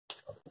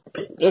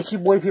It's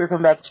your boy Peeper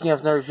coming back to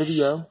another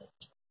video.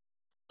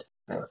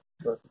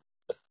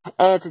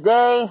 And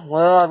today,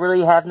 well, I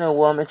really have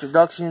no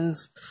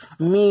introductions.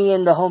 Me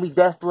and the homie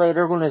Deathblade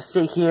are going to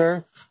sit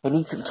here and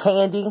eat some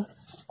candy.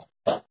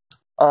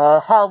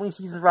 Halloween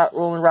season's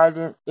rolling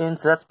right in,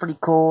 so that's pretty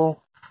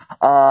cool.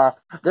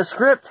 The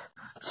script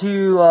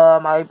to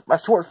my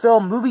short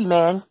film Movie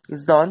Man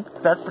is done, so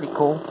that's pretty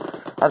cool.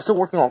 I'm still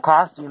working on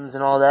costumes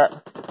and all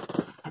that.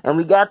 And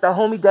we got the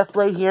homie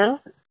Deathblade here.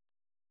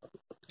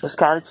 Just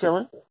kind of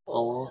chilling.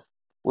 Oh.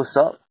 What's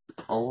up?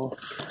 Oh.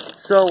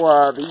 So,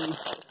 the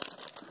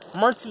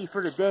munchie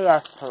for the day, I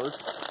suppose,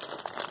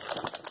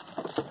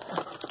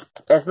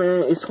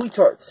 is Sweet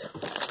Tarts.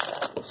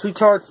 Sweet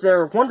Tarts,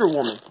 they're Wonder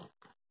Woman.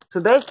 So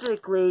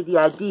basically, the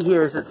idea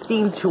here is it's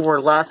themed to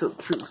our lasso of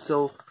truth.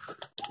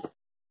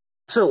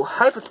 So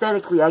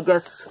hypothetically, I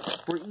guess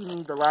we're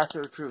eating the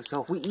lasso of truth.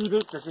 So if we eat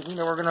it, does it mean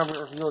that we're gonna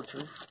reveal the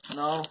truth?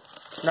 No.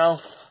 No.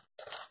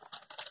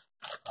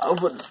 Oh,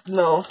 but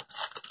no.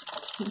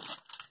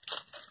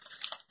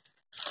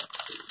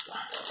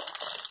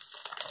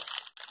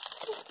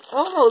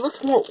 Oh, it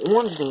looks more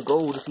orange than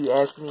gold, if you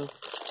ask me.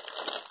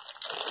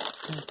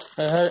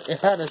 It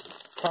had a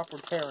proper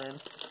tear in.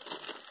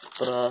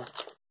 But,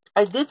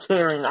 I did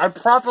tear in. I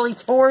properly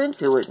tore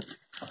into it.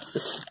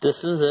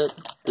 This is it.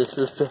 This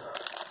is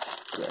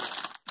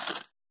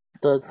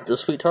the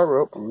sweet tart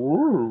rope.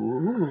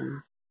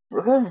 Ooh.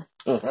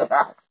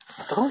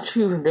 Don't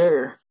you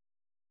dare.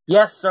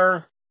 Yes,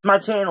 sir. My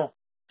channel.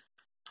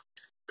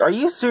 Are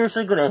you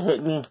seriously gonna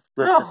hit me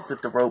with, No.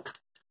 with the rope?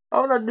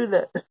 How would I do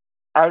that?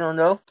 I don't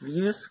know.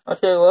 Views?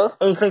 Okay, well.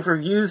 Anything for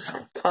views?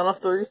 Count of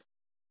three.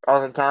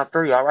 Okay, count of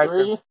three. Alright.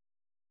 3,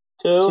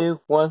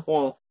 2, 1.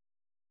 1.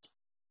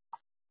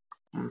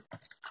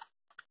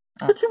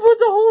 Did you put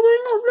the whole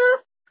thing up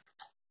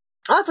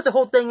there? I put the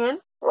whole thing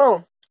in.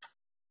 Oh.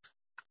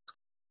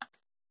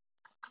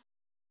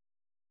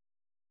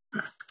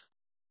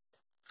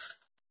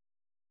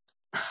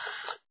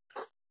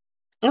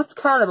 It's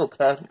kind of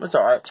okay. It's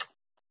alright.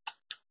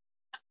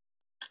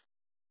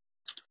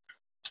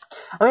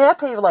 I mean, I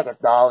paid like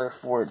 $1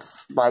 for it,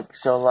 like,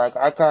 so, like,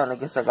 I kind of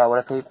guess I got what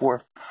I paid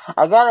for.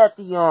 I got it at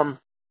the,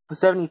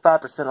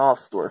 75% off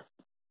store.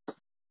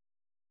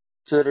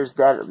 So there's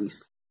that at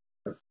least.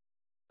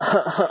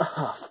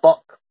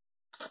 Fuck.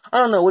 I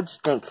don't know, what'd you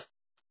think?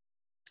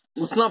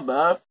 It's not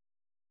bad.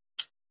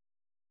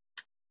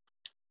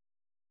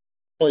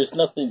 Well, it's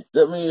nothing,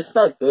 I mean, it's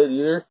not good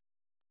either.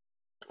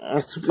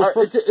 It's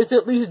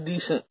at least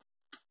decent.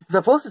 It's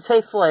supposed to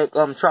taste like,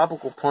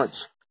 tropical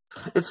punch.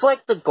 It's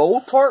like the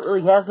gold part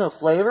really has no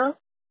flavor,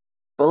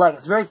 but like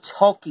it's very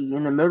chalky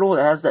in the middle.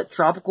 It has that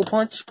tropical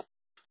punch.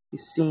 You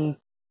see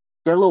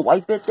that little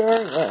white bit there?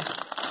 Yeah.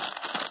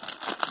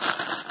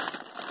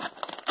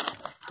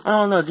 I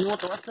don't know. Do you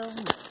want the rest of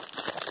them?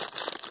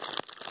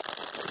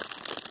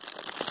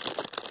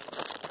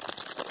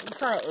 I'm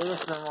trying to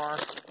ASMR.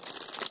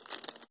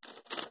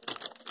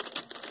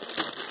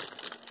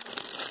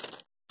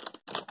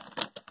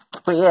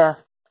 But yeah.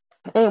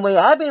 Anyway,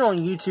 I've been on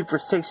YouTube for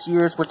 6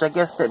 years, which I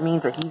guess that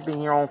means that he's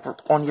been here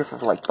on here for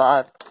like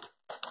 5.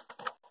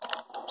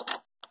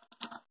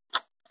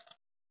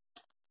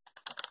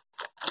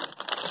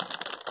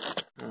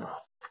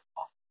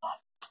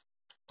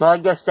 Well, I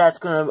guess that's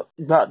gonna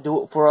about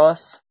do it for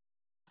us.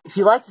 If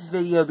you like this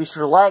video, be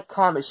sure to like,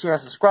 comment, share,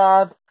 and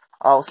subscribe.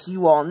 I'll see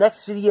you all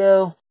next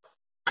video.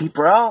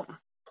 Peeper out.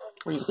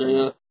 What do you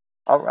think?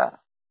 Alright.